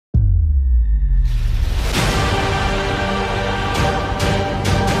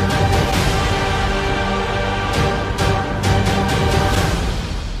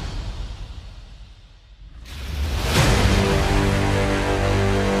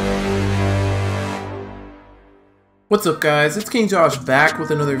What's up guys, it's King Josh back with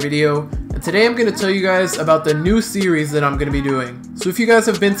another video, and today I'm going to tell you guys about the new series that I'm going to be doing. So if you guys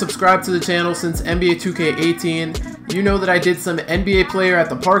have been subscribed to the channel since NBA 2K18, you know that I did some NBA player at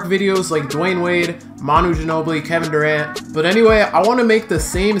the park videos like Dwayne Wade, Manu Ginobili, Kevin Durant. But anyway, I want to make the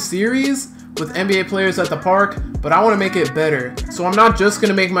same series with NBA players at the park, but I want to make it better. So I'm not just going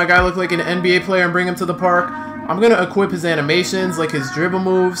to make my guy look like an NBA player and bring him to the park. I'm going to equip his animations, like his dribble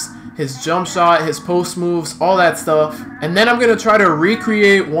moves, his jump shot, his post moves, all that stuff. And then I'm going to try to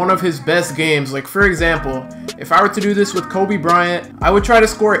recreate one of his best games. Like for example, if I were to do this with Kobe Bryant, I would try to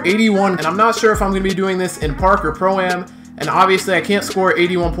score 81. And I'm not sure if I'm going to be doing this in park or pro-am. And obviously I can't score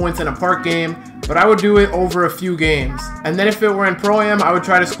 81 points in a park game, but I would do it over a few games. And then if it were in pro-am, I would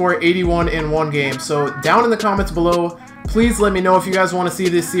try to score 81 in one game. So down in the comments below, please let me know if you guys want to see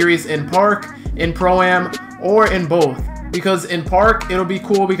this series in park, in pro-am, or in both. Because in park, it'll be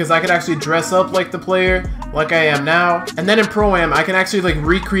cool because I could actually dress up like the player, like I am now. And then in pro-am, I can actually like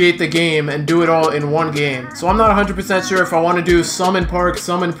recreate the game and do it all in one game. So I'm not 100% sure if I want to do some in park,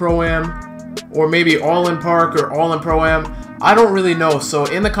 some in pro-am, or maybe all in park or all in pro-am. I don't really know. So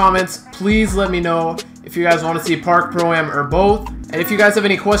in the comments, please let me know if you guys want to see park, pro-am, or both. And if you guys have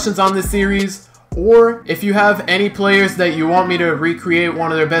any questions on this series, or if you have any players that you want me to recreate one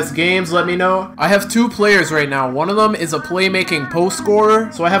of their best games, let me know. I have two players right now. One of them is a playmaking post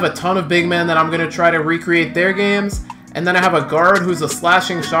scorer, so I have a ton of big men that I'm going to try to recreate their games. And then I have a guard who's a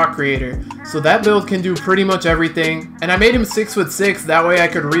slashing shot creator. So that build can do pretty much everything. And I made him 6'6", that way I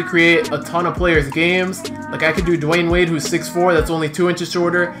could recreate a ton of players' games. Like I could do Dwayne Wade who's 6'4", that's only 2 inches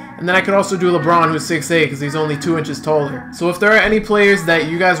shorter. And then I could also do LeBron who's 6'8", because he's only 2 inches taller. So if there are any players that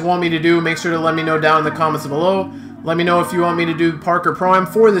you guys want me to do, make sure to let me know down in the comments below. Let me know if you want me to do Park or Pro-Am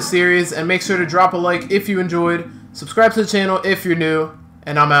for this series. And make sure to drop a like if you enjoyed. Subscribe to the channel if you're new.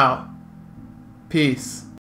 And I'm out. Peace.